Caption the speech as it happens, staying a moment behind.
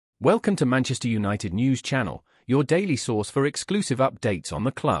Welcome to Manchester United News Channel, your daily source for exclusive updates on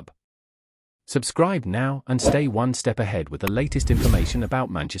the club. Subscribe now and stay one step ahead with the latest information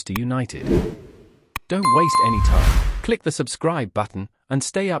about Manchester United. Don't waste any time, click the subscribe button and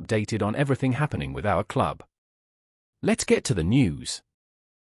stay updated on everything happening with our club. Let's get to the news.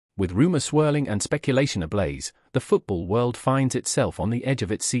 With rumour swirling and speculation ablaze, the football world finds itself on the edge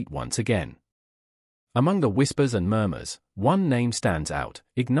of its seat once again. Among the whispers and murmurs, one name stands out,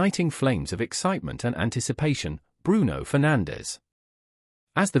 igniting flames of excitement and anticipation: Bruno Fernandes.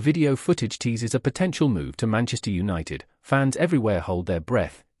 As the video footage teases a potential move to Manchester United, fans everywhere hold their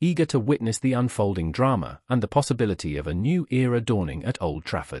breath, eager to witness the unfolding drama and the possibility of a new era dawning at Old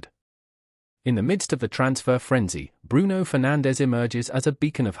Trafford. In the midst of the transfer frenzy, Bruno Fernandes emerges as a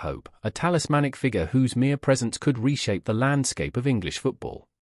beacon of hope, a talismanic figure whose mere presence could reshape the landscape of English football.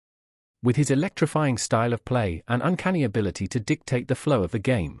 With his electrifying style of play and uncanny ability to dictate the flow of the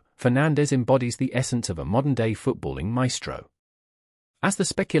game, Fernandes embodies the essence of a modern-day footballing maestro. As the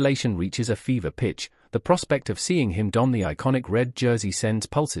speculation reaches a fever pitch, the prospect of seeing him don the iconic red jersey sends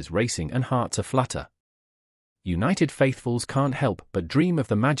pulses racing and hearts aflutter. United faithfuls can't help but dream of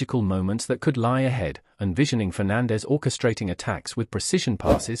the magical moments that could lie ahead, envisioning Fernandes orchestrating attacks with precision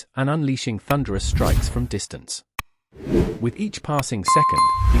passes and unleashing thunderous strikes from distance. With each passing second,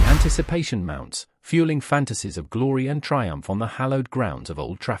 the anticipation mounts, fueling fantasies of glory and triumph on the hallowed grounds of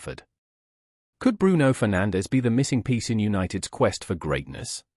Old Trafford. Could Bruno Fernandes be the missing piece in United's quest for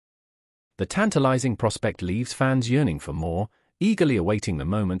greatness? The tantalizing prospect leaves fans yearning for more, eagerly awaiting the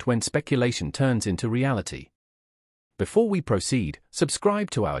moment when speculation turns into reality. Before we proceed, subscribe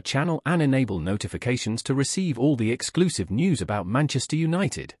to our channel and enable notifications to receive all the exclusive news about Manchester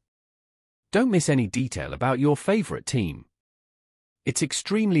United. Don't miss any detail about your favourite team. It's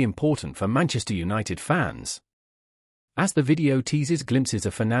extremely important for Manchester United fans. As the video teases glimpses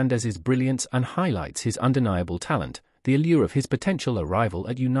of Fernandes' brilliance and highlights his undeniable talent, the allure of his potential arrival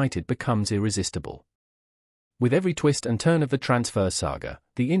at United becomes irresistible. With every twist and turn of the transfer saga,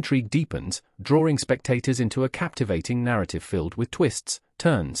 the intrigue deepens, drawing spectators into a captivating narrative filled with twists,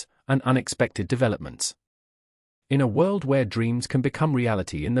 turns, and unexpected developments. In a world where dreams can become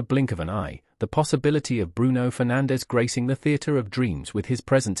reality in the blink of an eye, the possibility of Bruno Fernandes gracing the theatre of dreams with his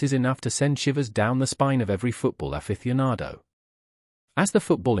presence is enough to send shivers down the spine of every football aficionado. As the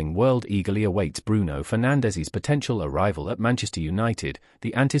footballing world eagerly awaits Bruno Fernandes' potential arrival at Manchester United,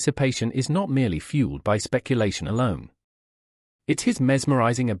 the anticipation is not merely fueled by speculation alone. It's his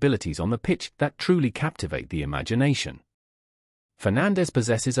mesmerizing abilities on the pitch that truly captivate the imagination. Fernandes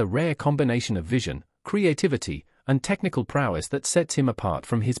possesses a rare combination of vision, creativity, and technical prowess that sets him apart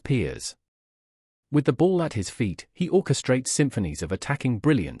from his peers. With the ball at his feet, he orchestrates symphonies of attacking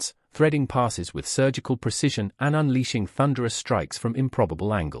brilliance, threading passes with surgical precision and unleashing thunderous strikes from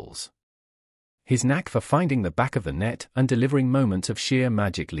improbable angles. His knack for finding the back of the net and delivering moments of sheer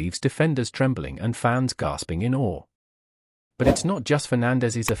magic leaves defenders trembling and fans gasping in awe. But it's not just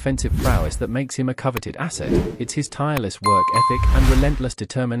Fernandes' offensive prowess that makes him a coveted asset, it's his tireless work ethic and relentless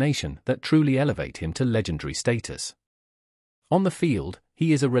determination that truly elevate him to legendary status. On the field,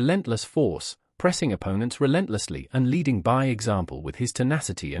 he is a relentless force, pressing opponents relentlessly and leading by example with his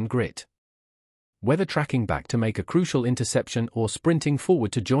tenacity and grit. Whether tracking back to make a crucial interception or sprinting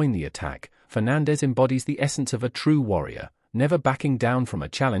forward to join the attack, Fernandes embodies the essence of a true warrior, never backing down from a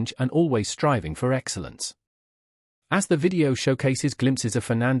challenge and always striving for excellence. As the video showcases glimpses of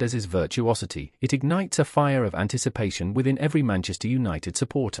Fernandes' virtuosity, it ignites a fire of anticipation within every Manchester United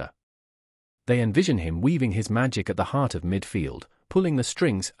supporter. They envision him weaving his magic at the heart of midfield, pulling the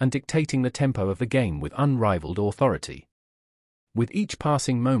strings and dictating the tempo of the game with unrivaled authority. With each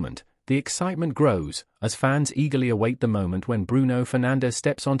passing moment, the excitement grows, as fans eagerly await the moment when Bruno Fernandes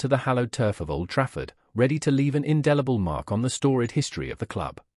steps onto the hallowed turf of Old Trafford, ready to leave an indelible mark on the storied history of the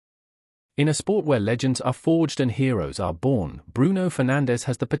club. In a sport where legends are forged and heroes are born, Bruno Fernandes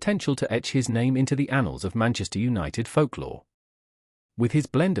has the potential to etch his name into the annals of Manchester United folklore. With his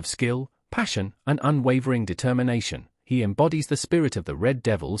blend of skill, passion, and unwavering determination, he embodies the spirit of the Red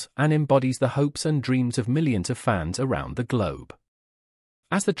Devils and embodies the hopes and dreams of millions of fans around the globe.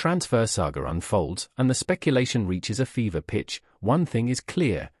 As the transfer saga unfolds and the speculation reaches a fever pitch, one thing is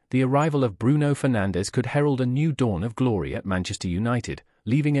clear: the arrival of Bruno Fernandes could herald a new dawn of glory at Manchester United,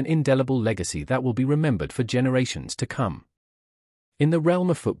 leaving an indelible legacy that will be remembered for generations to come. In the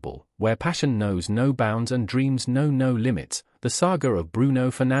realm of football, where passion knows no bounds and dreams know no limits, the saga of Bruno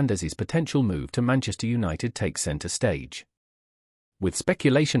Fernandes' potential move to Manchester United takes centre stage. With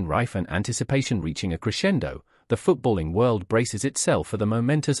speculation rife and anticipation reaching a crescendo, the footballing world braces itself for the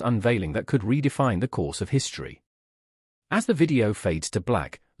momentous unveiling that could redefine the course of history. As the video fades to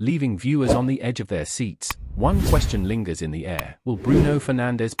black, leaving viewers on the edge of their seats. One question lingers in the air: will Bruno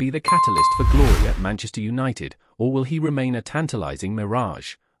Fernandes be the catalyst for glory at Manchester United, or will he remain a tantalizing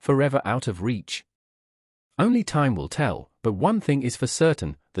mirage, forever out of reach? Only time will tell, but one thing is for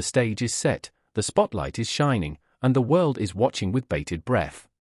certain: the stage is set, the spotlight is shining, and the world is watching with bated breath.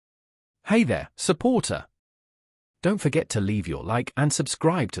 Hey there, supporter! Don't forget to leave your like and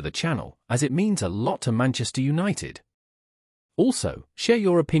subscribe to the channel, as it means a lot to Manchester United. Also, share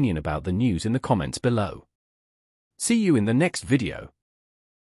your opinion about the news in the comments below. See you in the next video.